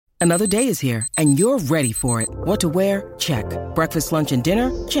Another day is here, and you're ready for it. What to wear? Check. Breakfast, lunch, and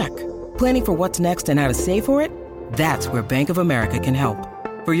dinner? Check. Planning for what's next and how to save for it? That's where Bank of America can help.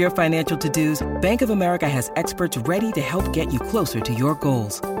 For your financial to-dos, Bank of America has experts ready to help get you closer to your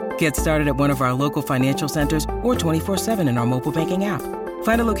goals. Get started at one of our local financial centers or 24/7 in our mobile banking app.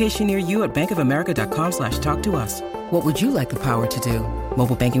 Find a location near you at bankofamerica.com/talktous. What would you like the power to do?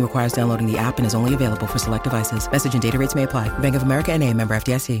 Mobile banking requires downloading the app and is only available for select devices. Message and data rates may apply. Bank of America N.A., member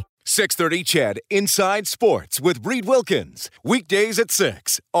FDIC. 630 CHED Inside Sports with Reed Wilkins. Weekdays at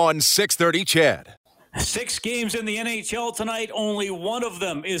 6 on 630 CHED. 6 games in the NHL tonight. Only one of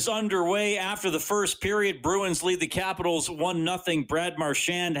them is underway after the first period. Bruins lead the Capitals 1-0. Brad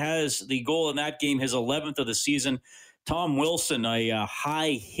Marchand has the goal in that game, his 11th of the season. Tom Wilson, a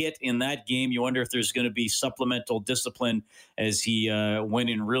high hit in that game. You wonder if there's going to be supplemental discipline as he went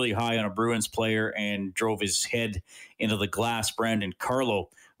in really high on a Bruins player and drove his head into the glass. Brandon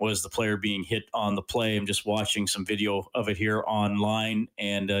Carlo was the player being hit on the play. I'm just watching some video of it here online,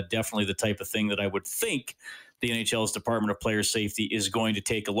 and definitely the type of thing that I would think the NHL's Department of Player Safety is going to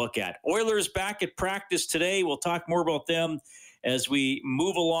take a look at. Oilers back at practice today. We'll talk more about them as we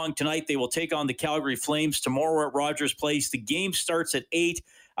move along tonight. They will take on the Calgary Flames tomorrow at Rogers Place. The game starts at 8.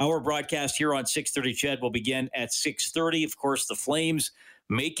 Our broadcast here on 630 CHED will begin at 6:30. Of course, the Flames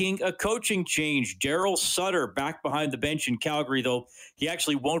making a coaching change. Daryl Sutter back behind the bench in Calgary, though he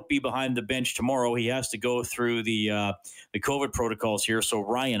actually won't be behind the bench tomorrow. He has to go through the COVID protocols here. So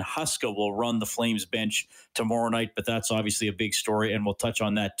Ryan Huska will run the Flames bench tomorrow night, but that's obviously a big story, and we'll touch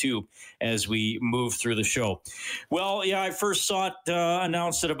on that too as we move through the show. Well, yeah, I first saw it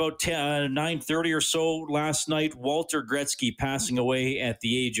announced at about 9:30 or so last night. Walter Gretzky passing away at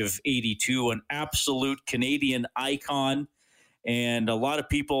the age of 82, an absolute Canadian icon. And a lot of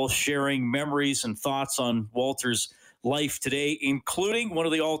people sharing memories and thoughts on Walter's life today, including one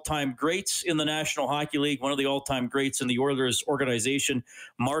of the all-time greats in the National Hockey League, one of the all-time greats in the Oilers organization,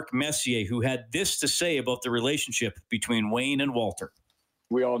 Mark Messier, who had this to say about the relationship between Wayne and Walter.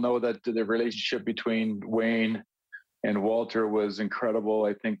 We all know that the relationship between Wayne and Walter was incredible.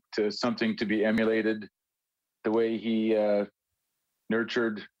 I think something to be emulated, the way he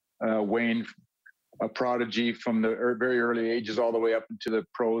nurtured Wayne, a prodigy from the very early ages all the way up into the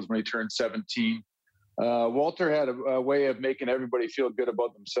pros when he turned 17. Walter had a way of making everybody feel good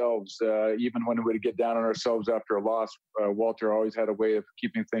about themselves. Even when we would get down on ourselves after a loss, Walter always had a way of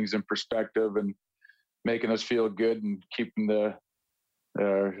keeping things in perspective and making us feel good and keeping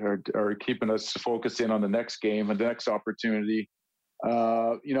keeping us focused in on the next game and the next opportunity.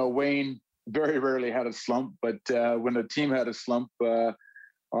 Wayne very rarely had a slump, but when the team had a slump,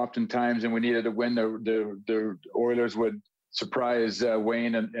 oftentimes, and we needed to win, the Oilers would surprise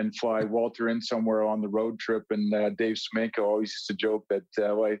Wayne and fly Walter in somewhere on the road trip. And Dave Semenko always used to joke that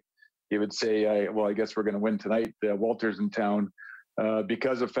he would say, I guess we're going to win tonight. Walter's in town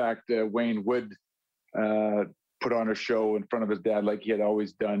because of the fact that Wayne would put on a show in front of his dad like he had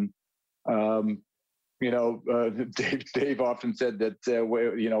always done. Dave often said that,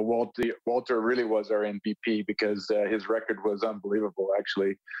 Walter really was our MVP because his record was unbelievable,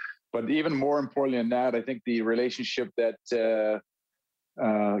 actually. But even more importantly than that, I think the relationship that,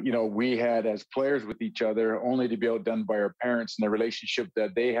 we had as players with each other, only to be outdone by our parents, and the relationship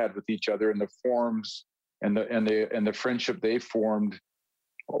that they had with each other and the forms and the friendship they formed.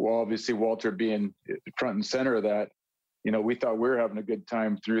 Well, obviously Walter being front and center of that. We thought we were having a good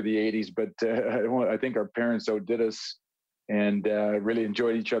time through the 80s, but I think our parents outdid us and really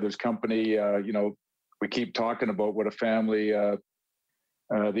enjoyed each other's company. We keep talking about what a family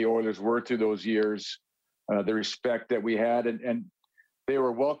the Oilers were through those years, the respect that we had, and they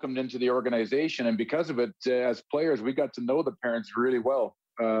were welcomed into the organization. And because of it, as players, we got to know the parents really well.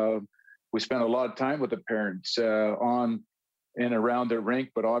 We spent a lot of time with the parents on and around the rink,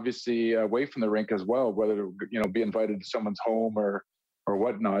 but obviously away from the rink as well, whether to, be invited to someone's home or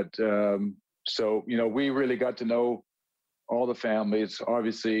whatnot. So we really got to know all the families,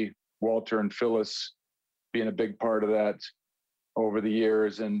 obviously Walter and Phyllis being a big part of that over the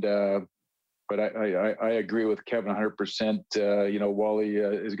years. And but I agree with Kevin 100%. Wally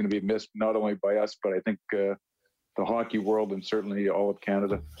is going to be missed not only by us, but I think the hockey world and certainly all of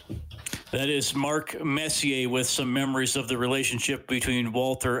Canada. That is Mark Messier with some memories of the relationship between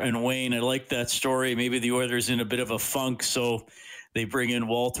Walter and Wayne. I like that story. Maybe the Oilers in a bit of a funk, so they bring in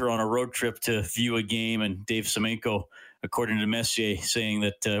Walter on a road trip to view a game, and Dave Semenko, according to Messier, saying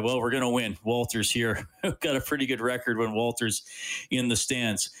that, we're going to win. Walter's here. Got a pretty good record when Walter's in the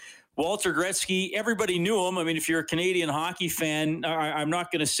stands. Walter Gretzky, everybody knew him. I mean, if you're a Canadian hockey fan, I'm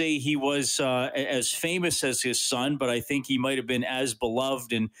not going to say he was as famous as his son, but I think he might have been as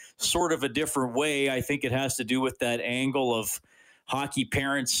beloved in sort of a different way. I think it has to do with that angle of hockey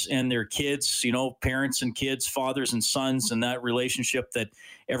parents and their kids, parents and kids, fathers and sons, and that relationship that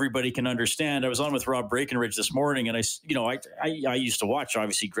everybody can understand. I was on with Rob Breckenridge this morning, and I used to watch,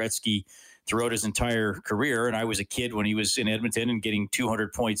 obviously, Gretzky throughout his entire career. And I was a kid when he was in Edmonton and getting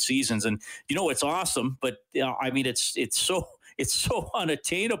 200-point seasons. And, it's awesome. But, it's so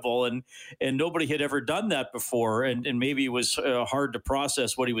unattainable. And nobody had ever done that before. And maybe it was hard to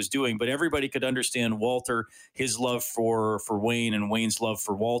process what he was doing. But everybody could understand Walter, his love for Wayne, and Wayne's love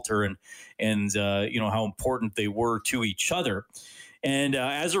for Walter, and how important they were to each other. And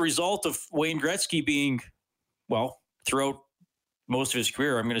as a result of Wayne Gretzky being, throughout most of his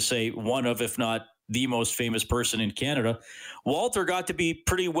career, I'm going to say one of, if not the most famous person in Canada, Walter got to be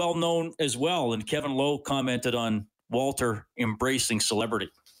pretty well known as well. And Kevin Lowe commented on Walter embracing celebrity.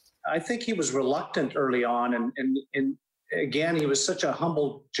 I think he was reluctant early on. And again, he was such a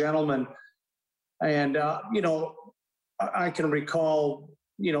humble gentleman. And, I can recall,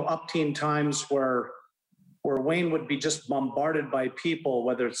 up-teen times where Wayne would be just bombarded by people,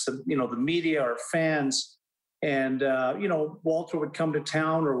 whether it's, the media or fans. And, Walter would come to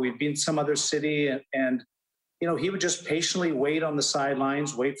town, or we'd be in some other city, and he would just patiently wait on the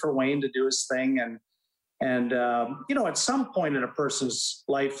sidelines, wait for Wayne to do his thing. And at some point in a person's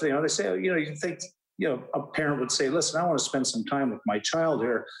life, they say, you think, a parent would say, listen, I want to spend some time with my child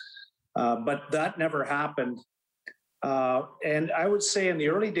here. But that never happened. And I would say in the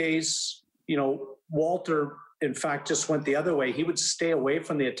early days, Walter, in fact, just went the other way. He would stay away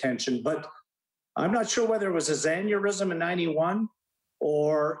from the attention, but I'm not sure whether it was his aneurysm in 91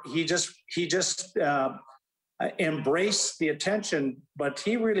 or he just embraced the attention, but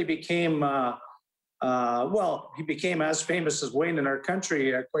he really became, he became as famous as Wayne in our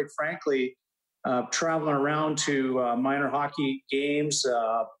country, quite frankly, traveling around to minor hockey games,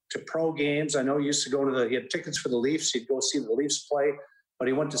 to pro games. I know he used to go to he had tickets for the Leafs. He'd go see the Leafs play, but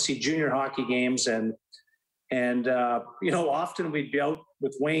he went to see junior hockey games. And often we'd be out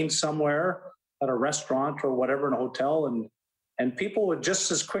with Wayne somewhere at a restaurant or whatever, in a hotel, and people would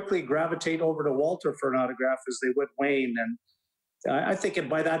just as quickly gravitate over to Walter for an autograph as they would Wayne. And I think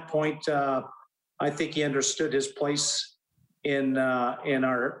by that point, I think he understood his place in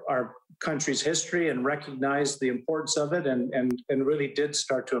our country's history and recognized the importance of it, and really did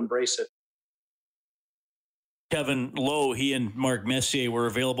start to embrace it. Kevin Lowe, he and Mark Messier were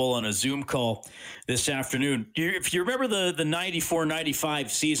available on a Zoom call this afternoon. If you remember the 94-95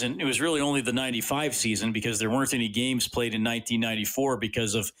 season, it was really only the 95 season because there weren't any games played in 1994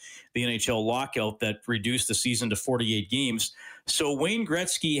 because of the NHL lockout that reduced the season to 48 games. So Wayne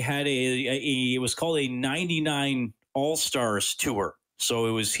Gretzky had it was called a 99 All-Stars tour. So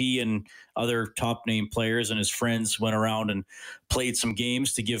it was he and other top-name players and his friends went around and played some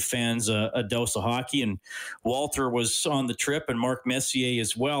games to give fans a dose of hockey. And Walter was on the trip, and Mark Messier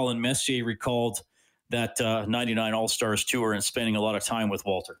as well. And Messier recalled that 99 All-Stars tour and spending a lot of time with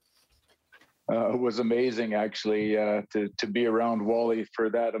Walter. It was amazing, actually, to be around Wally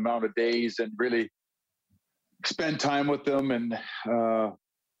for that amount of days and really spend time with them and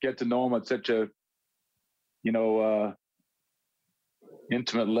get to know him at such a,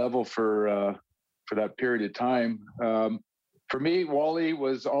 intimate level for that period of time. For me, Wally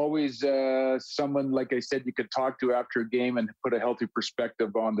was always someone, like I said, you could talk to after a game and put a healthy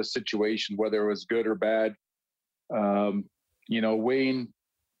perspective on the situation, whether it was good or bad. Wayne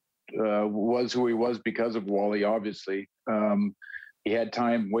was who he was because of Wally, obviously. He had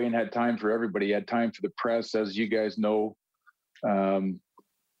time. Wayne had time for everybody. He had time for the press, as you guys know.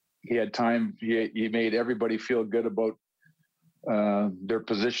 He had time. He made everybody feel good about their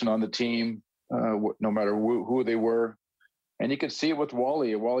position on the team, no matter who they were. And you could see it with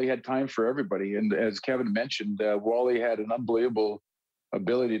Wally. Wally had time for everybody. And as Kevin mentioned, Wally had an unbelievable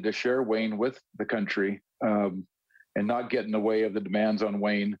ability to share Wayne with the country and not get in the way of the demands on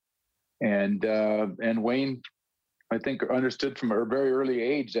Wayne. And Wayne, I think, understood from a very early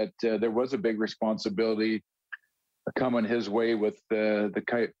age that there was a big responsibility coming his way with the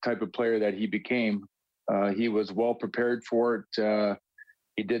type of player that he became. He was well prepared for it.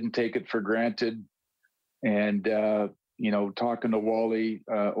 He didn't take it for granted. And, talking to Wally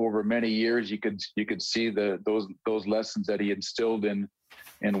over many years, you could see those lessons that he instilled in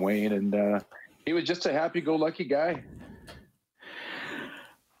Wayne. And he was just a happy-go-lucky guy.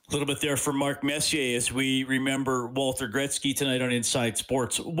 A little bit there for Mark Messier as we remember Walter Gretzky tonight on Inside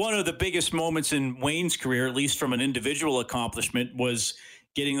Sports. One of the biggest moments in Wayne's career, at least from an individual accomplishment, was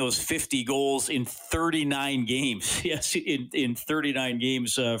getting those 50 goals in 39 games. Yes, in 39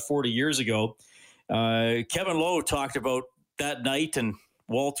 games 40 years ago. Kevin Lowe talked about that night and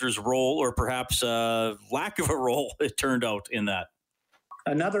Walter's role, or perhaps lack of a role, it turned out, in that.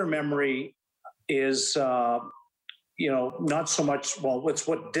 Another memory is, not so much, well, it's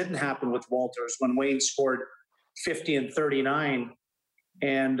what didn't happen with Walter is when Wayne scored 50 and 39.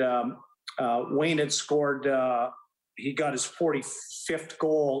 And Wayne had scored, he got his 45th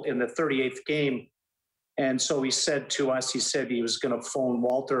goal in the 38th game. And so he said to us, he was going to phone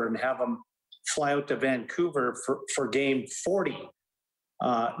Walter and have him fly out to Vancouver for game 40,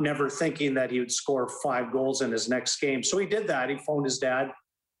 never thinking that he would score 5 goals in his next game. So he did that. He phoned his dad.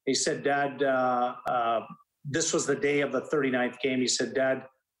 He said, Dad, this was the day of the 39th game. He said, Dad,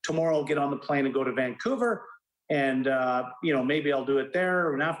 tomorrow I'll get on the plane and go to Vancouver. And, maybe I'll do it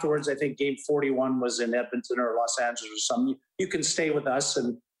there. And afterwards, I think game 41 was in Edmonton or Los Angeles or something. You can stay with us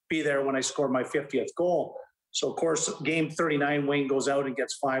and be there when I score my 50th goal. So, of course, game 39, Wayne goes out and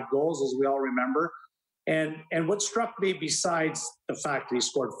gets 5 goals, as we all remember. And what struck me, besides the fact that he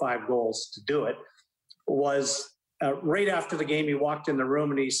scored 5 goals to do it, was right after the game, he walked in the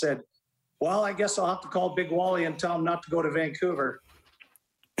room and he said, well, I guess I'll have to call Big Wally and tell him not to go to Vancouver.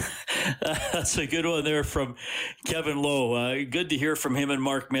 That's a good one there from Kevin Lowe. Good to hear from him and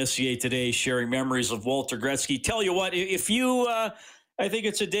Mark Messier today, sharing memories of Walter Gretzky. Tell you what, if you, I think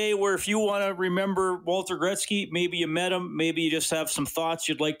it's a day where if you want to remember Walter Gretzky, maybe you met him, maybe you just have some thoughts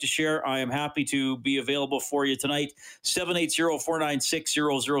you'd like to share, I am happy to be available for you tonight.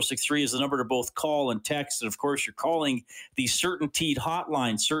 780-496-0063 is the number to both call and text. And, of course, you're calling the CertainTeed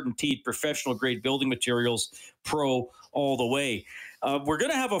hotline, CertainTeed professional-grade building materials, pro all the way. We're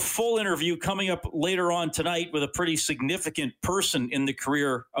going to have a full interview coming up later on tonight with a pretty significant person in the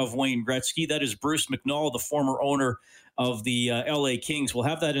career of Wayne Gretzky. That is Bruce McNall, the former owner of the LA Kings. We'll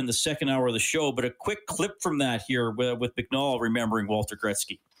have that in the second hour of the show, but a quick clip from that here with McNall remembering Walter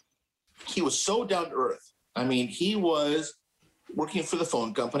Gretzky. He was so down to earth. I mean, he was working for the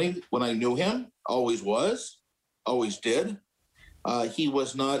phone company when I knew him, always was, always did. He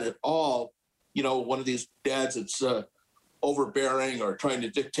was not at all, one of these dads that's overbearing or trying to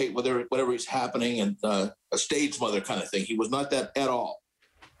dictate whatever is happening, and a stage mother kind of thing. He was not that at all.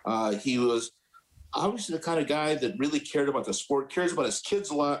 He was obviously the kind of guy that really cared about the sport, cares about his kids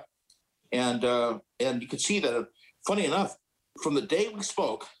a lot. And you could see that, funny enough, from the day we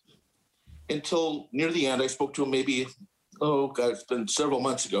spoke until near the end, I spoke to him maybe, it's been several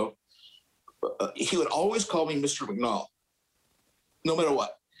months ago. He would always call me Mr. McNall, no matter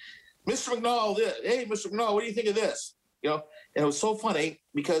what. Mr. McNall, hey, Mr. McNall, what do you think of this? And it was so funny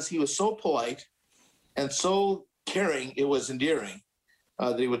because he was so polite and so caring. It was endearing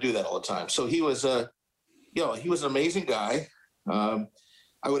that he would do that all the time. So he was, he was an amazing guy. I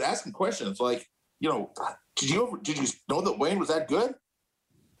would ask him questions like, did you know that Wayne was that good?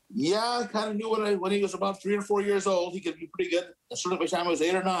 Yeah, I kind of knew when he was about 3 or 4 years old, he could be pretty good. And sort of by the time I was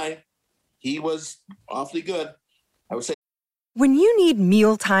 8 or 9, he was awfully good. I would say. When you need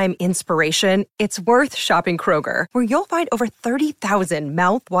mealtime inspiration, it's worth shopping Kroger, where you'll find over 30,000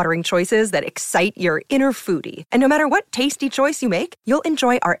 mouth-watering choices that excite your inner foodie. And no matter what tasty choice you make, you'll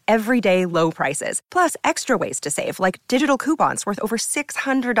enjoy our everyday low prices, plus extra ways to save, like digital coupons worth over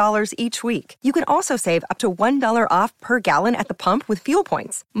 $600 each week. You can also save up to $1 off per gallon at the pump with fuel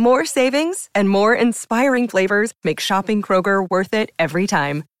points. More savings and more inspiring flavors make shopping Kroger worth it every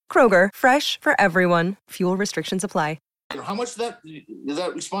time. Kroger, fresh for everyone. Fuel restrictions apply. How much is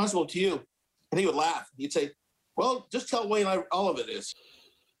that responsible to you? And he would laugh. He'd say, well, just tell Wayne all of it is.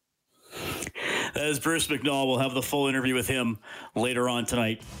 That is Bruce McNall. We'll have the full interview with him later on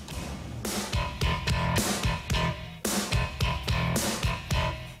tonight.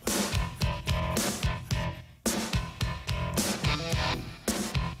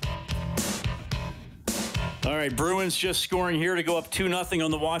 All right, Bruins just scoring here to go up 2-0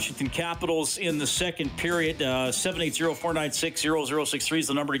 on the Washington Capitals in the second period. 780-496-0063 is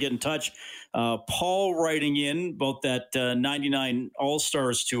the number to get in touch. Paul writing in about that 99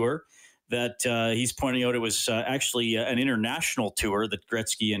 All-Stars tour that he's pointing out it was actually an international tour that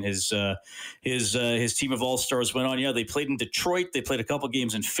Gretzky and his team of All-Stars went on. Yeah, they played in Detroit. They played a couple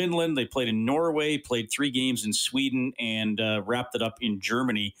games in Finland. They played in Norway, played 3 games in Sweden, and wrapped it up in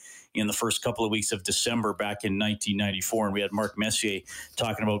Germany in the first couple of weeks of December back in 1994. And we had Mark Messier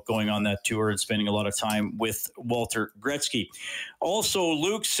talking about going on that tour and spending a lot of time with Walter Gretzky. Also,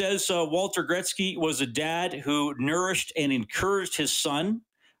 Luke says Walter Gretzky was a dad who nourished and encouraged his son,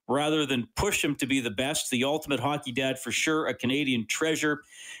 rather than push him to be the best. The ultimate hockey dad for sure, a Canadian treasure,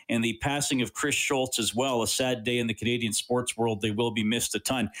 and the passing of Chris Schultz as well. A sad day in the Canadian sports world. They will be missed a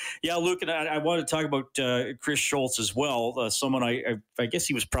ton. Yeah, Luke, and I want to talk about Chris Schultz as well. Someone I guess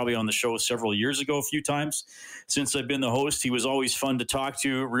he was probably on the show several years ago, a few times since I've been the host. He was always fun to talk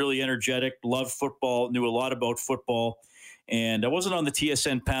to, really energetic, loved football, knew a lot about football. And I wasn't on the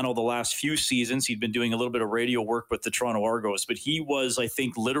TSN panel the last few seasons. He'd been doing a little bit of radio work with the Toronto Argos, but he was, I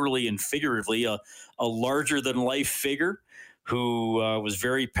think, literally and figuratively a larger-than-life figure who was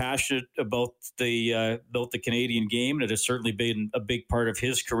very passionate about the Canadian game, and it has certainly been a big part of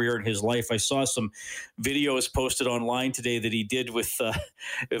his career and his life. I saw some videos posted online today that he did with a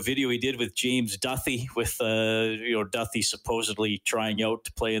video he did with James Duthie, with Duthie supposedly trying out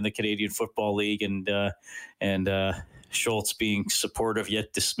to play in the Canadian Football League, and Schultz being supportive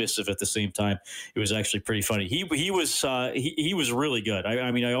yet dismissive at the same time. It was actually pretty funny. He was really good.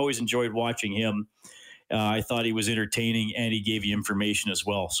 I mean, I always enjoyed watching him. I thought he was entertaining, and he gave you information as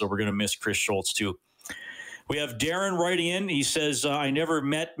well. So we're going to miss Chris Schultz too. We have Darren writing in. He says, I never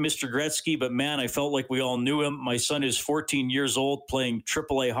met Mr. Gretzky, but man, I felt like we all knew him. My son is 14 years old, playing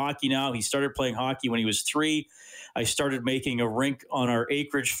AAA hockey now. He started playing hockey when he was 3. I started making a rink on our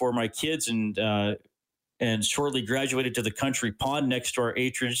acreage for my kids, and shortly graduated to the country pond next to our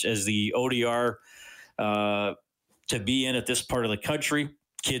acreage as the ODR to be in at this part of the country.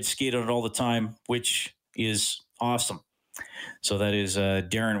 Kids skate on it all the time, which is awesome. So that is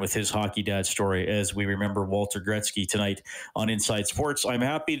Darren with his hockey dad story as we remember Walter Gretzky tonight on Inside Sports. I'm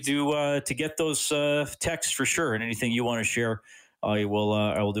happy to get those texts for sure, and anything you want to share, I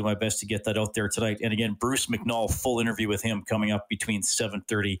will do my best to get that out there tonight. And again, Bruce McNall, full interview with him coming up between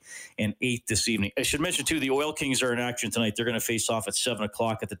 7:30 and 8 this evening. I should mention, too, the Oil Kings are in action tonight. They're going to face off at 7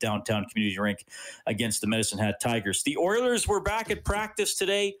 o'clock at the downtown community rink against the Medicine Hat Tigers. The Oilers were back at practice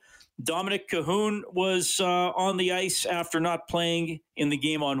today. Dominic Cahoon was on the ice after not playing in the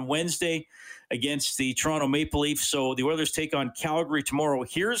game on Wednesday against the Toronto Maple Leafs. So the Oilers take on Calgary tomorrow.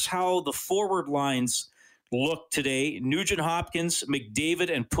 Here's how the forward lines look today. Nugent Hopkins, McDavid,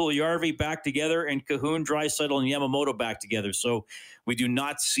 and Puljujarvi back together, and Cahoon, Draisaitl, and Yamamoto back together. So we do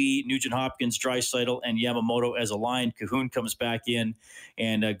not see Nugent Hopkins, Draisaitl, and Yamamoto as a line. Cahoon comes back in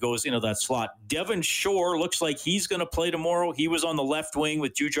and goes into that slot. Devon Shore looks like he's going to play tomorrow. He was on the left wing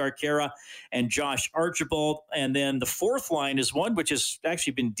with Jujhar Khaira and Josh Archibald. And then the fourth line is one which has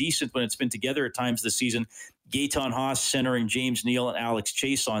actually been decent when it's been together at times this season. Gaetan Haas centering James Neal and Alex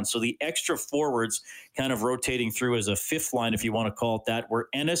Chason. So the extra forwards kind of rotating through as a fifth line, if you want to call it that, were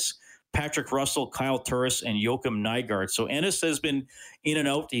Ennis, Patrick Russell, Kyle Turris, and Joachim Nygaard. So Ennis has been in and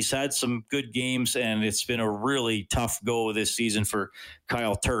out. He's had some good games, and it's been a really tough go this season for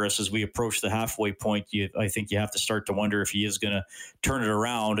Kyle Turris. As we approach the halfway point, I think you have to start to wonder if he is going to turn it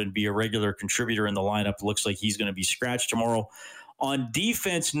around and be a regular contributor in the lineup. It looks like he's going to be scratched tomorrow. On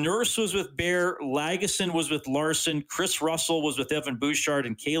defense, Nurse was with Bear, Lagesson was with Larson, Chris Russell was with Evan Bouchard,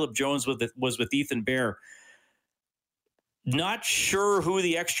 and Caleb Jones was with Ethan Bear. Not sure who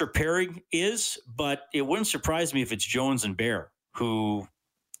the extra pairing is, but it wouldn't surprise me if it's Jones and Bear who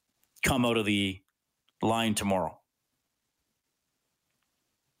come out of the line tomorrow.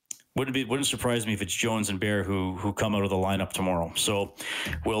 Wouldn't surprise me if it's Jones and Bear who come out of the lineup tomorrow. So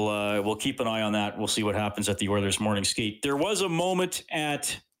we'll keep an eye on that. We'll see what happens at the Oilers morning skate. There was a moment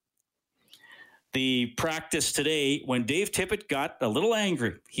at the practice today when Dave Tippett got a little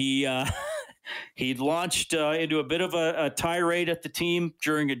angry. He'd launched into a bit of a tirade at the team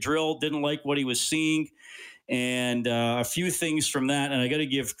during a drill. Didn't like what he was seeing, and a few things from that. And I got to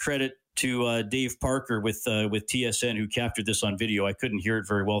give credit to Dave Parker with TSN, who captured this on video. I couldn't hear it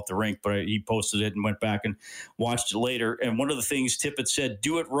very well at the rink, but he posted it and went back and watched it later. And one of the things Tippett said,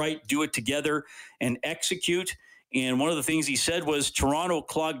 do it right, do it together, and execute. And one of the things he said was Toronto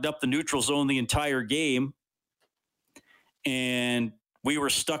clogged up the neutral zone the entire game, and we were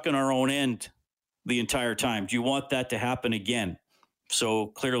stuck in our own end the entire time. Do you want that to happen again? So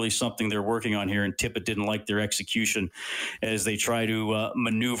clearly something they're working on here, and Tippett didn't like their execution as they try to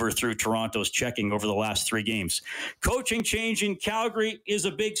maneuver through Toronto's checking over the last 3 games. Coaching change in Calgary is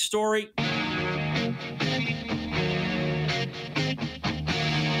a big story.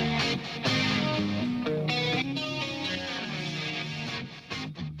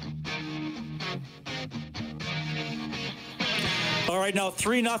 All right, now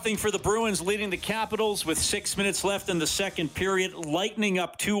 3-0 for the Bruins, leading the Capitals with 6 minutes left in the second period. Lightning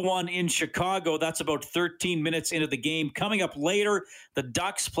up 2-1 in Chicago. That's about 13 minutes into the game. Coming up later, the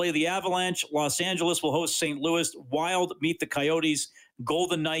Ducks play the Avalanche. Los Angeles will host St. Louis. Wild meet the Coyotes.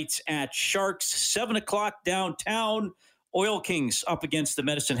 Golden Knights at Sharks. 7 o'clock downtown. Oil Kings up against the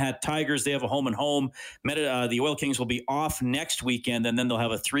Medicine Hat Tigers. They have a home and home. The Oil Kings will be off next weekend, and then they'll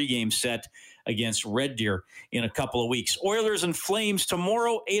have a 3-game set against Red Deer in a couple of weeks. Oilers and Flames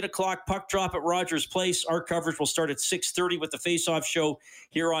tomorrow, 8 o'clock puck drop at Rogers Place. Our coverage will start at 6:30 with the face-off show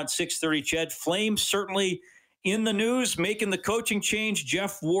here on 6:30 CHED. Flames certainly in the news, making the coaching change.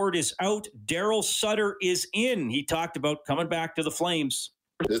 Jeff Ward is out. Daryl Sutter is in. He talked about coming back to the Flames.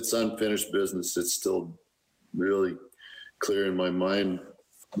 It's unfinished business. It's still really clear in my mind,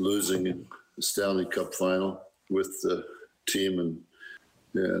 losing the Stanley Cup final with the team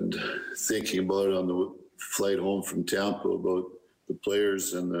and thinking about it on the flight home from Tampa about the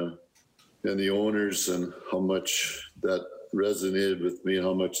players and the owners and how much that resonated with me and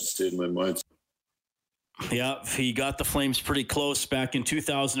how much it stayed in my mind. Yeah, he got the Flames pretty close back in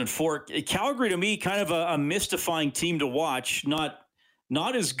 2004. Calgary, to me, kind of a mystifying team to watch.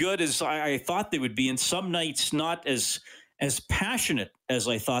 Not as good as I thought they would be, and some nights not as passionate as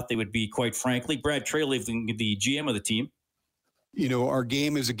I thought they would be, quite frankly. Brad Treliving, the GM of the team. You know, our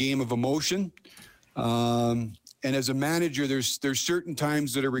game is a game of emotion. And as a manager, there's certain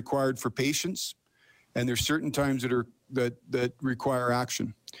times that are required for patience, and there's certain times that require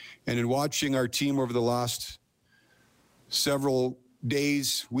action. And in watching our team over the last several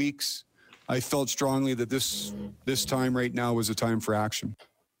days, weeks, I felt strongly that this time right now was a time for action.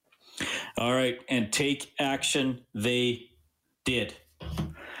 All right, and take action they did.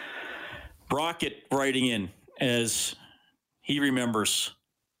 Brockett writing in as he remembers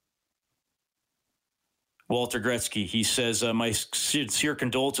Walter Gretzky. He says, my sincere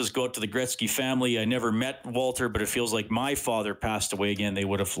condolences go out to the Gretzky family. I never met Walter, but it feels like my father passed away again. They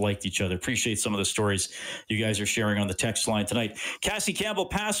would have liked each other. Appreciate some of the stories you guys are sharing on the text line tonight. Cassie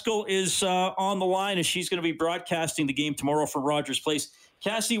Campbell-Pascal is on the line, and she's going to be broadcasting the game tomorrow from Rogers Place.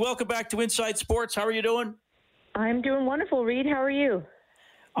 Cassie, welcome back to Inside Sports. How are you doing? I'm doing wonderful, Reed. How are you?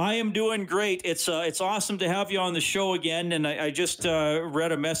 I am doing great. It's awesome to have you on the show again. And I just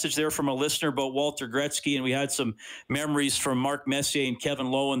read a message there from a listener about Walter Gretzky, and we had some memories from Mark Messier and Kevin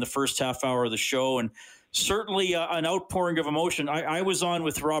Lowe in the first half hour of the show. And certainly an outpouring of emotion. I was on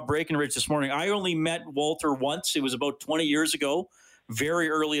with Rob Breckenridge this morning. I only met Walter once. It was about 20 years ago, very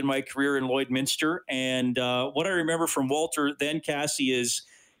early in my career in Lloydminster. And what I remember from Walter then, Cassie, is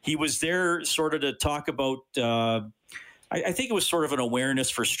he was there sort of to talk about I think it was sort of an awareness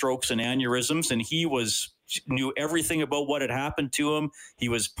for strokes and aneurysms, and he knew everything about what had happened to him. He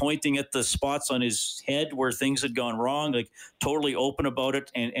was pointing at the spots on his head where things had gone wrong, like totally open about it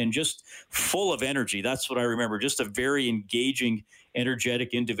and just full of energy. That's what I remember. Just a very engaging,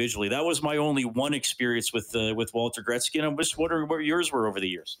 energetic individually. That was my only one experience with Walter Gretzky, and I'm just wondering what yours were over the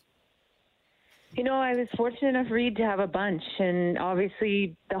years. You know, I was fortunate enough, Reed, to have a bunch, and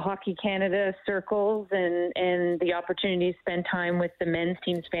obviously the Hockey Canada circles and the opportunity to spend time with the men's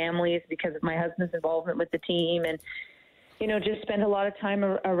team's families because of my husband's involvement with the team, and, you know, just spend a lot of time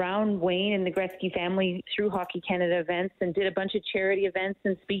around Wayne and the Gretzky family through Hockey Canada events, and did a bunch of charity events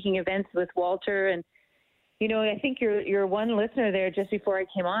and speaking events with Walter. And, you know, I think your one listener there just before I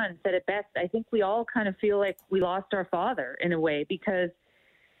came on said it best. I think we all kind of feel like we lost our father in a way, because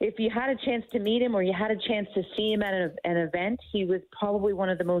if you had a chance to meet him or you had a chance to see him at an event, he was probably one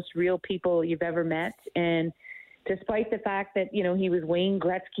of the most real people you've ever met. And despite the fact that, you know, he was Wayne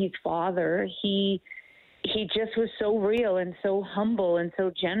Gretzky's father, he just was so real and so humble and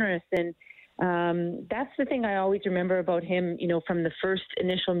so generous. And that's the thing I always remember about him, you know, from the first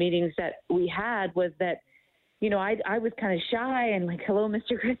initial meetings that we had, was that, you know, I was kind of shy and like, hello,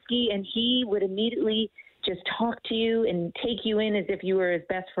 Mr. Gretzky. And he would immediately just talk to you and take you in as if you were his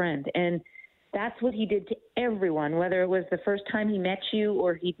best friend. And that's what he did to everyone, whether it was the first time he met you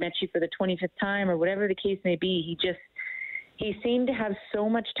or he'd met you for the 25th time or whatever the case may be. He seemed to have so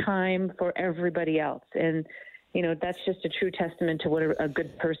much time for everybody else. And, you know, that's just a true testament to what a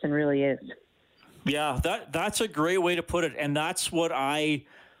good person really is. Yeah, that's a great way to put it. And that's what I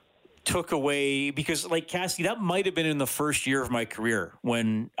took away, because like Cassie, that might have been in the first year of my career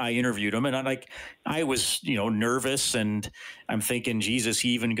when I interviewed him, and I was, you know, nervous, and I'm thinking, Jesus, he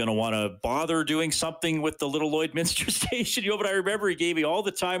even going to want to bother doing something with the little Lloydminster station, you know? But I remember he gave me all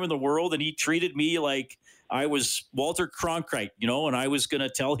the time in the world, and he treated me like I was Walter Cronkite, you know, and I was going to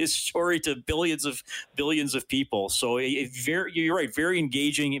tell his story to billions of people. So you're right, very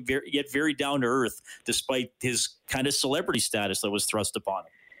engaging, yet very down to earth, despite his kind of celebrity status that was thrust upon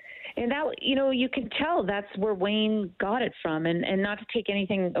him. And that, you know, you can tell that's where Wayne got it from. And not to take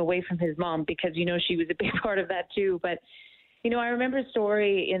anything away from his mom, because, you know, she was a big part of that too. But, you know, I remember a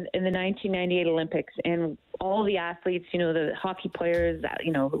story in the 1998 Olympics, and all the athletes, you know, the hockey players,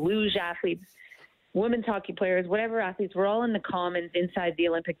 you know, the luge athletes, women's hockey players, whatever athletes, we're all in the commons inside the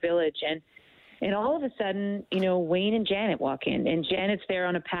Olympic Village. And all of a sudden, Wayne and Janet walk in, and Janet's there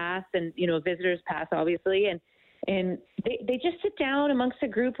on a pass and, a visitor's pass, obviously. And they just sit down amongst the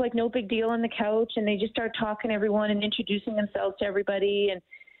group like no big deal on the couch, and they just start talking to everyone and introducing themselves to everybody. And,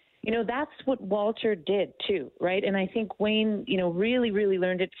 that's what Walter did too, right? And I think Wayne, really, really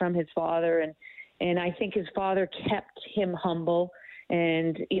learned it from his father. And I think his father kept him humble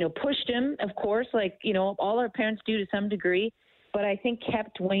and, pushed him, of course, like, all our parents do to some degree. But I think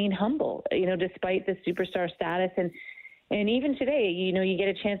kept Wayne humble, despite the superstar status. And even today, you get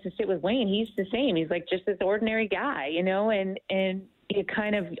a chance to sit with Wayne. He's the same. He's like just this ordinary guy, and it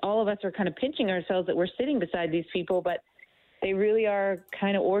kind of, all of us are kind of pinching ourselves that we're sitting beside these people, but they really are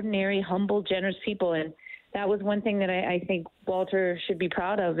kind of ordinary, humble, generous people. And that was one thing that I think Walter should be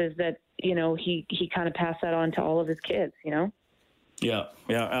proud of, is that, he kind of passed that on to all of his kids, Yeah,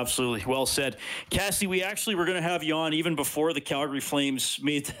 absolutely. Well said. Cassie, we actually were going to have you on even before the Calgary Flames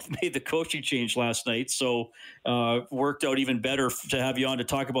made the coaching change last night. So worked out even better to have you on to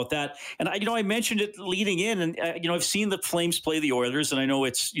talk about that. And I mentioned it leading in, and I've seen the Flames play the Oilers, and I know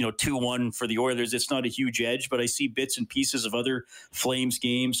it's 2-1 for the Oilers. It's not a huge edge, but I see bits and pieces of other Flames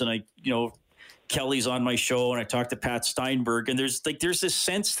games, and Kelly's on my show, and I talked to Pat Steinberg, and there's this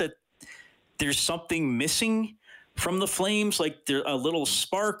sense that there's something missing from the Flames, like a little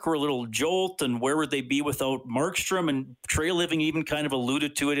spark or a little jolt, and where would they be without Markstrom? And Trey Living even kind of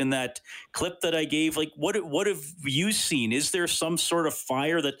alluded to it in that clip that I gave. Like, what have you seen? Is there some sort of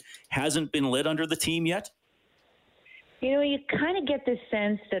fire that hasn't been lit under the team yet? You kind of get this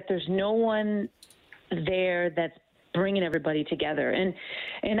sense that there's no one there that's bringing everybody together.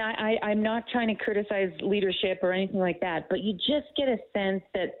 And I'm not trying to criticize leadership or anything like that, but you just get a sense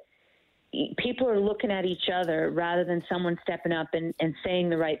that people are looking at each other rather than someone stepping up and saying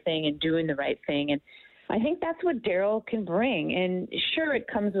the right thing and doing the right thing. And I think that's what Daryl can bring. And sure, it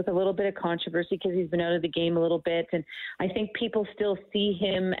comes with a little bit of controversy because he's been out of the game a little bit. And I think people still see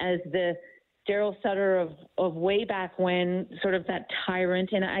him as the Daryl Sutter of way back when, sort of that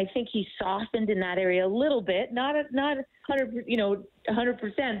tyrant. And I think he softened in that area a little bit, not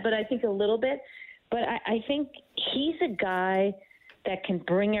 100%, but I think a little bit. But I think he's a guy that can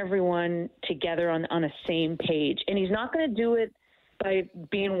bring everyone together on a same page. And he's not going to do it by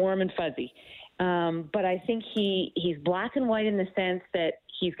being warm and fuzzy. But I think he's black and white in the sense that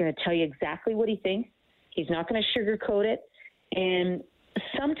he's going to tell you exactly what he thinks. He's not going to sugarcoat it. And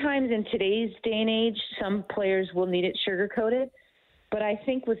sometimes in today's day and age, some players will need it sugarcoated. But I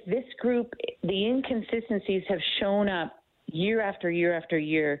think with this group, the inconsistencies have shown up year after year after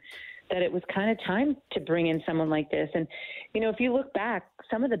year, that it was kind of time to bring in someone like this. And, if you look back,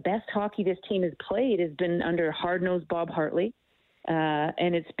 some of the best hockey this team has played has been under hard-nosed Bob Hartley,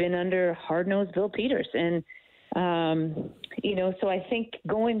 and it's been under hard-nosed Bill Peters. And, so I think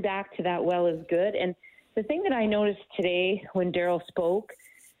going back to that well is good. And the thing that I noticed today when Daryl spoke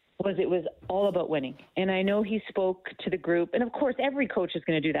was it was all about winning. And I know he spoke to the group. And, of course, every coach is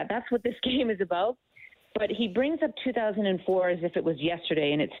going to do that. That's what this game is about. But he brings up 2004 as if it was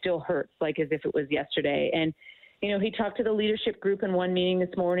yesterday, and it still hurts, like as if it was yesterday. And, he talked to the leadership group in one meeting this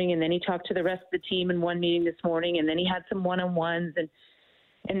morning, and then he talked to the rest of the team in one meeting this morning, and then he had some one-on-ones.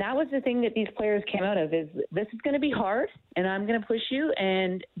 And that was the thing that these players came out of, is this is going to be hard, and I'm going to push you,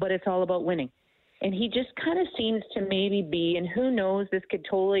 but it's all about winning. And he just kind of seems to maybe be, and who knows, this could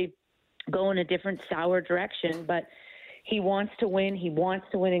totally go in a different sour direction, but he wants to win. He wants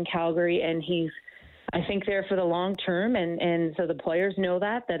to win in Calgary, and he's, I think, there for the long term, and so the players know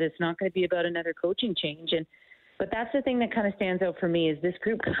that it's not going to be about another coaching change. But that's the thing that kind of stands out for me, is this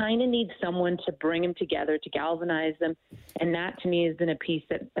group kind of needs someone to bring them together, to galvanize them, and that to me has been a piece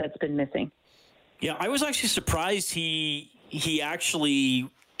that's been missing. Yeah, I was actually surprised he actually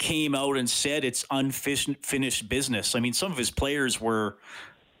came out and said it's unfinished business. I mean, some of his players were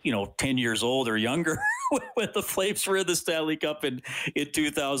 10 years old or younger when the Flames were in the Stanley Cup in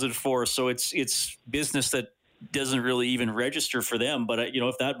 2004. So it's business that doesn't really even register for them. But,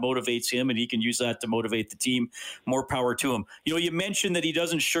 if that motivates him and he can use that to motivate the team, more power to him. You mentioned that he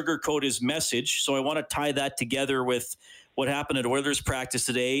doesn't sugarcoat his message. So I want to tie that together with what happened at Oilers practice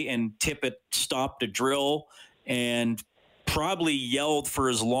today, and Tippett stopped a drill and probably yelled for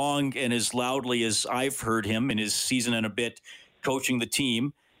as long and as loudly as I've heard him in his season and a bit coaching the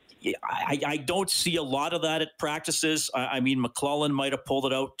team. I don't see a lot of that at practices. I mean, McClellan might have pulled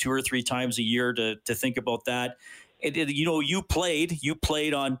it out 2 or 3 times a year to think about that. You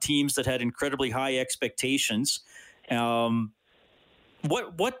played on teams that had incredibly high expectations.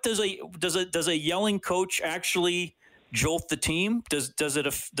 What does a yelling coach actually jolt the team? Does it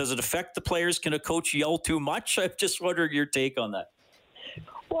affect the players? Can a coach yell too much? I'm just wondering your take on that.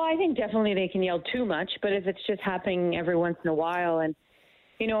 Well, I think definitely they can yell too much, but if it's just happening every once in a while, and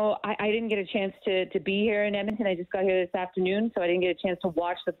I didn't get a chance to be here in Edmonton. I just got here this afternoon, so I didn't get a chance to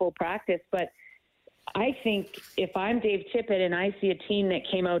watch the full practice. But I think if I'm Dave Tippett and I see a team that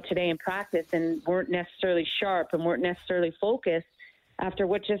came out today in practice and weren't necessarily sharp and weren't necessarily focused after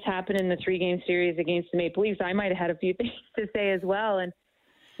what just happened in the 3-game series against the Maple Leafs, I might have had a few things to say as well. And,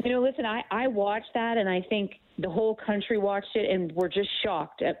 listen, I watched that, and I think the whole country watched it, and we're just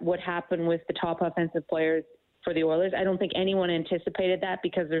shocked at what happened with the top offensive players for the Oilers. I don't think anyone anticipated that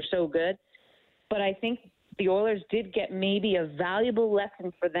because they're so good. But I think the Oilers did get maybe a valuable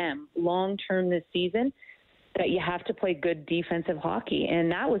lesson for them long-term this season, that you have to play good defensive hockey.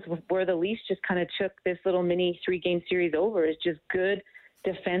 And that was where the Leafs just kind of took this little mini 3-game series over, is just good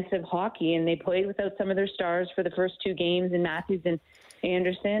defensive hockey. And they played without some of their stars for the first 2 games in Matthews and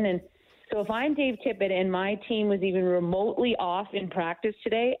Anderson. And so if I'm Dave Tippett and my team was even remotely off in practice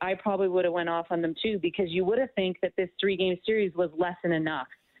today, I probably would have went off on them too, because you would have think that this 3-game series was less than enough,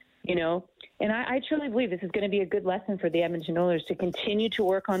 And I truly believe this is going to be a good lesson for the Edmonton Oilers to continue to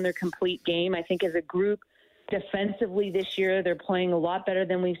work on their complete game. I think as a group, defensively this year, they're playing a lot better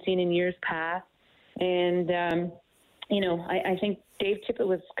than we've seen in years past. And, I think Dave Tippett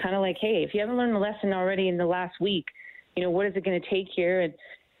was kind of like, hey, if you haven't learned the lesson already in the last week, what is it going to take here? And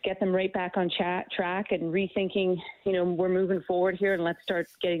get them right back on track and rethinking, we're moving forward here and let's start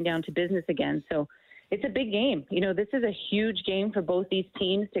getting down to business again. So it's a big game. This is a huge game for both these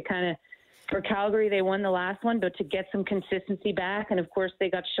teams to for Calgary, they won the last one, but to get some consistency back. And of course they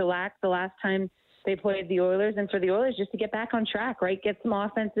got shellacked the last time they played the Oilers, and for the Oilers just to get back on track, right? Get some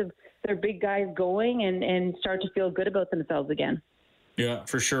their big guys going and start to feel good about themselves again. Yeah,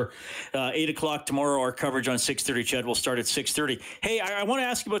 for sure. 8 o'clock tomorrow, our coverage on 6:30, Chad, will start at 6:30. Hey, I want to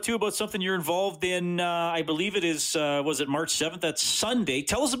ask you about something you're involved in. I believe it is, was it March 7th? That's Sunday.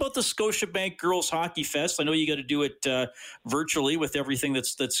 Tell us about the Scotiabank Girls Hockey Fest. I know you got to do it virtually with everything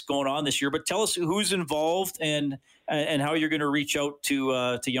that's going on this year, but tell us who's involved and how you're going to reach out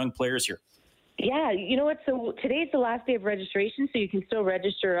to young players here. Yeah, you know what? So today's the last day of registration, so you can still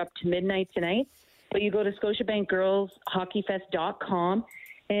register up to midnight tonight. But you go to ScotiabankGirlsHockeyFest.com,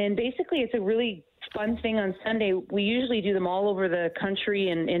 and basically it's a really fun thing on Sunday. We usually do them all over the country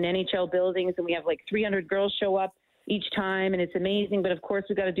in NHL buildings, and we have like 300 girls show up each time, and it's amazing. But of course,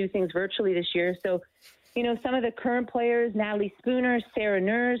 we've got to do things virtually this year. So, some of the current players, Natalie Spooner, Sarah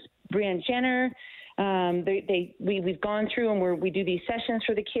Nurse, Brianne Jenner, we've gone through and we do these sessions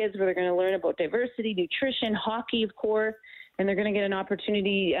for the kids where they're going to learn about diversity, nutrition, hockey, of course. And they're going to get an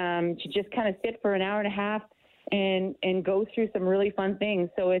opportunity to just kind of sit for an hour and a half and go through some really fun things.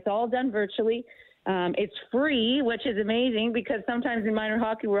 So it's all done virtually. It's free, which is amazing because sometimes in minor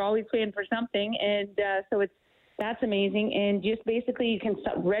hockey we're always paying for something, and so that's amazing. And just basically you can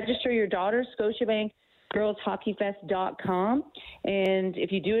register your daughter, ScotiabankGirlsHockeyFest.com, and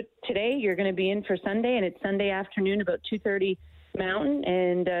if you do it today, you're going to be in for Sunday, and it's Sunday afternoon about 2:30 Mountain,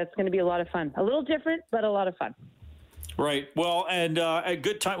 and it's going to be a lot of fun. A little different, but a lot of fun. Right. Well, and a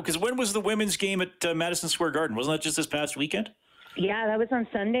good time, because when was the women's game at Madison Square Garden? Wasn't that just this past weekend? Yeah, that was on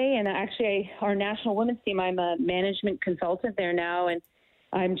Sunday. And actually, our national women's team, I'm a management consultant there now. And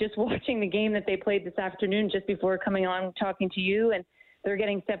I'm just watching the game that they played this afternoon just before coming on talking to you. And they're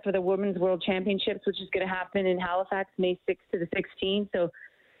getting set for the Women's World Championships, which is going to happen in Halifax, May 6th to the 16th. So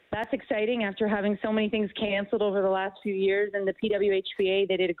that's exciting after having so many things canceled over the last few years. And the PWHPA,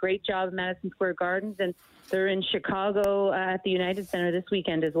 they did a great job at Madison Square Gardens, and they're in Chicago at the United Center this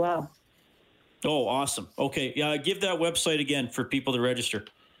weekend as well. Oh, awesome. Okay. Give that website again for people to register.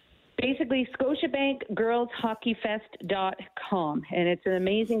 Basically, ScotiabankGirlsHockeyFest.com. And it's an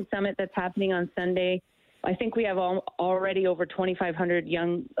amazing summit that's happening on Sunday. I think we have already over 2,500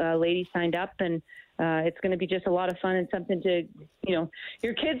 young ladies signed up, and it's going to be just a lot of fun and something to,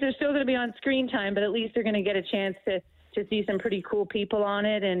 your kids are still going to be on screen time, but at least they're going to get a chance to see some pretty cool people on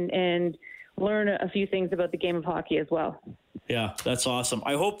it and learn a few things about the game of hockey as well. Yeah, that's awesome.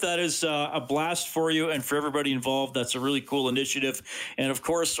 I hope that is a blast for you and for everybody involved. That's a really cool initiative. And, of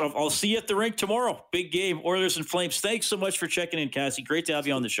course, I'll see you at the rink tomorrow. Big game, Oilers and Flames. Thanks so much for checking in, Cassie. Great to have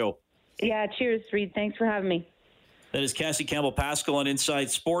you on the show. Yeah, cheers, Reed. Thanks for having me. That is Cassie Campbell-Pascal on Inside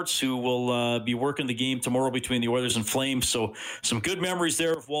Sports, who will be working the game tomorrow between the Oilers and Flames. So some good memories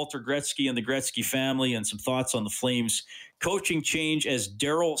there of Walter Gretzky and the Gretzky family, and some thoughts on the Flames coaching change as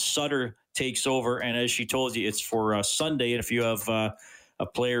Daryl Sutter takes over. And as she told you, it's for Sunday. And if you have a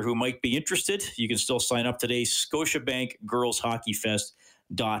player who might be interested, you can still sign up today,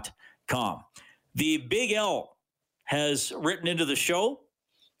 ScotiabankGirlsHockeyFest.com. The Big L has written into the show,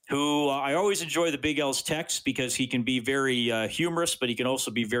 who I always enjoy the Big L's texts because he can be very humorous, but he can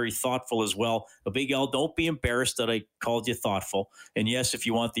also be very thoughtful as well. But Big L, don't be embarrassed that I called you thoughtful. And yes, if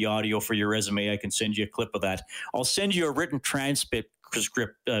you want the audio for your resume, I can send you a clip of that. I'll send you a written transcript,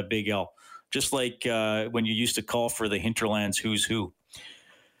 Big L, just like when you used to call for the Hinterlands Who's Who.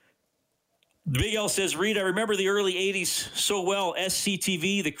 Big L says, Reed, I remember the early 80s so well.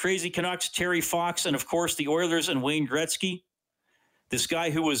 SCTV, the Crazy Canucks, Terry Fox, and of course the Oilers and Wayne Gretzky. This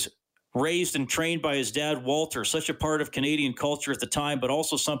guy who was raised and trained by his dad, Walter, such a part of Canadian culture at the time, but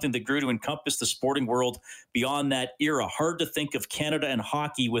also something that grew to encompass the sporting world beyond that era. Hard to think of Canada and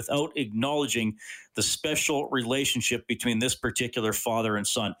hockey without acknowledging the special relationship between this particular father and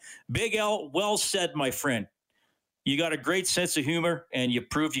son. Big L, well said, my friend. You got a great sense of humor, and you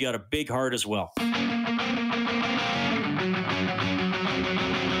proved you got a big heart as well.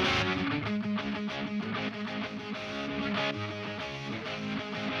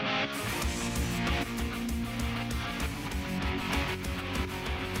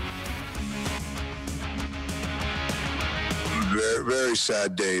 Very, very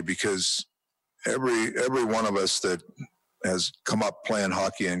sad day, because every one of us that has come up playing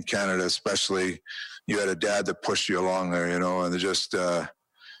hockey in Canada, especially, you had a dad that pushed you along there, and just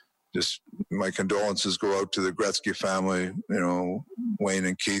my condolences go out to the Gretzky family, Wayne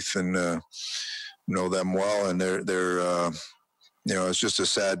and Keith, and know them well, and they're it's just a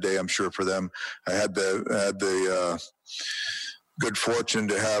sad day, I'm sure, for them. I had the good fortune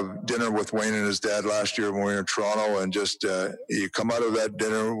to have dinner with Wayne and his dad last year when we were in Toronto, and just you come out of that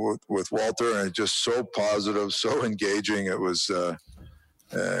dinner with Walter, and it's just so positive, so engaging. It was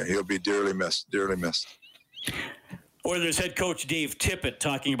he'll be dearly missed. Oilers head coach Dave Tippett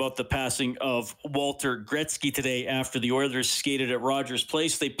talking about the passing of Walter Gretzky today after the Oilers skated at Rogers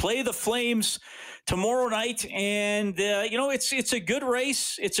Place. They play the Flames tomorrow night, and it's a good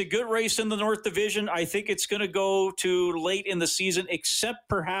race. It's a good race in the North Division. I think it's going to go to late in the season, except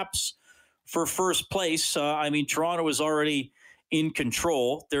perhaps for first place. Toronto is already in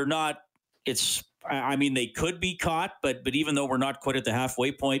control. They're not. They could be caught, but even though we're not quite at the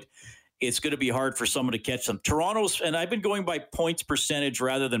halfway point, it's going to be hard for someone to catch them. Toronto's, and I've been going by points percentage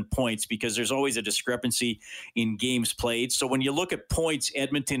rather than points because there's always a discrepancy in games played. So when you look at points,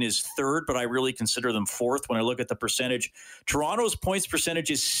 Edmonton is third, but I really consider them fourth when I look at the percentage. Toronto's points percentage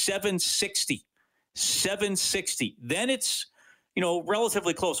is 760. 760. Then it's,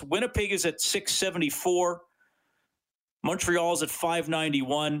 relatively close. Winnipeg is at 674. Montreal's at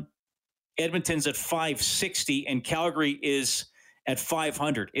 591. Edmonton's at 560, and Calgary is at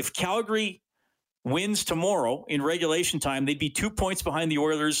 500. If Calgary wins tomorrow in regulation time, they'd be 2 points behind the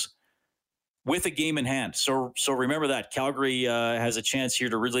Oilers with a game in hand. So remember that. Calgary has a chance here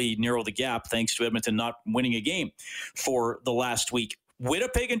to really narrow the gap thanks to Edmonton not winning a game for the last week.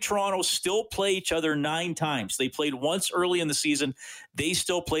 Winnipeg and Toronto still play each other 9 times. They played once early in the season. They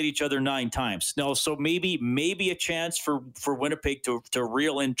still played each other 9 times. Now, so maybe a chance for Winnipeg to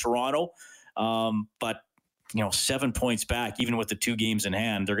reel in Toronto. But 7 points back, even with the 2 games in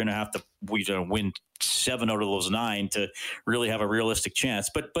hand, they're going to have to win 7 out of those 9 to really have a realistic chance.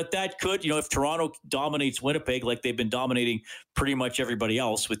 But that could, if Toronto dominates Winnipeg like they've been dominating pretty much everybody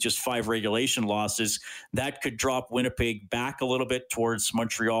else with just 5 regulation losses, that could drop Winnipeg back a little bit towards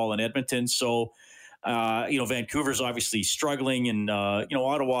Montreal and Edmonton. So, Vancouver's obviously struggling, and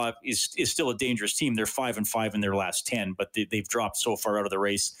Ottawa is still a dangerous team. They're 5-5 in their last 10, but they've dropped so far out of the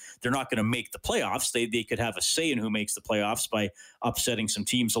race. They're not going to make the playoffs. They could have a say in who makes the playoffs by upsetting some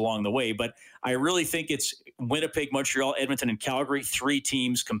teams along the way. But I really think it's Winnipeg, Montreal, Edmonton, and Calgary, 3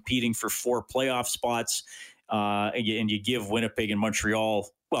 teams competing for 4 playoff spots. And you give Winnipeg and Montreal.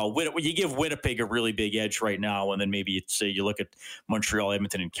 Well, you give Winnipeg a really big edge right now, and then maybe you look at Montreal,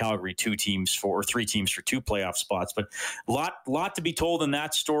 Edmonton, and Calgary, 3 teams for 2 playoff spots. But lot to be told in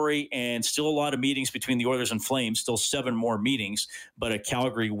that story, and still a lot of meetings between the Oilers and Flames. Still 7 more meetings, but a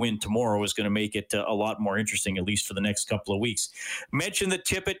Calgary win tomorrow is going to make it a lot more interesting, at least for the next couple of weeks. Mentioned that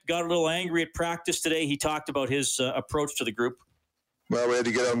Tippett got a little angry at practice today. He talked about his approach to the group. Well, we had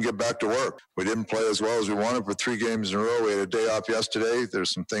to get out and get back to work. We didn't play as well as we wanted for 3 games in a row. We had a day off yesterday.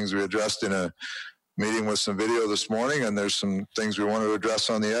 There's some things we addressed in a meeting with some video this morning, and there's some things we want to address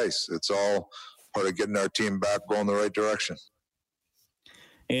on the ice. It's all part of getting our team back going the right direction.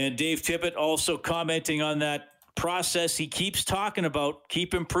 And Dave Tippett also commenting on that process he keeps talking about,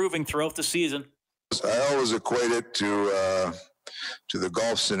 keep improving throughout the season. I always equate it to the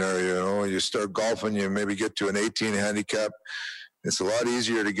golf scenario. You start golfing, you maybe get to an 18 handicap. It's a lot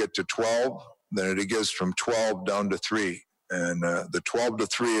easier to get to 12 than it is from 12 down to 3. And the 12 to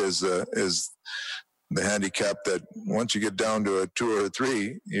 3 is the handicap that once you get down to a 2 or a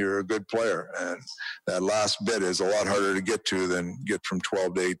 3, you're a good player. And that last bit is a lot harder to get to than get from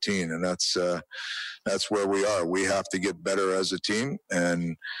 12 to 18. And that's where we are. We have to get better as a team.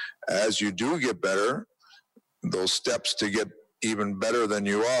 And as you do get better, those steps to get even better than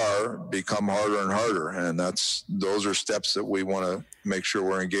you are become harder and harder. And those are steps that we want to make sure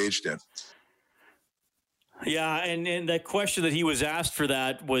we're engaged in. Yeah, and that question that he was asked for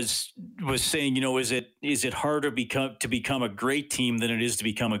that was saying, is it harder to become a great team than it is to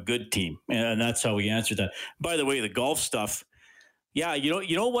become a good team? And that's how he answered that. By the way, the golf stuff. Yeah,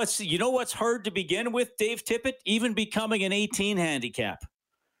 you know what's hard to begin with, Dave Tippett? Even becoming an 18 handicap.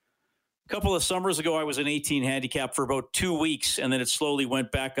 A couple of summers ago, I was an 18 handicap for about 2 weeks, and then it slowly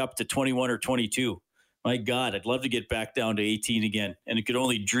went back up to 21 or 22. My God, I'd love to get back down to 18 again. And it could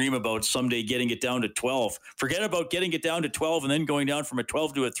only dream about someday getting it down to 12. Forget about getting it down to 12 and then going down from a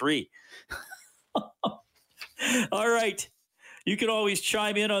 12 to a 3. All right. You can always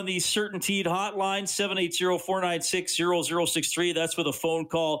chime in on the Certainteed hotline, 780-496-0063. That's with a phone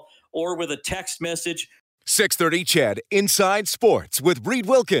call or with a text message. 630 CHED Inside Sports with Reed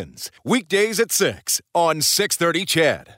Wilkins. Weekdays at 6 on 630 CHED.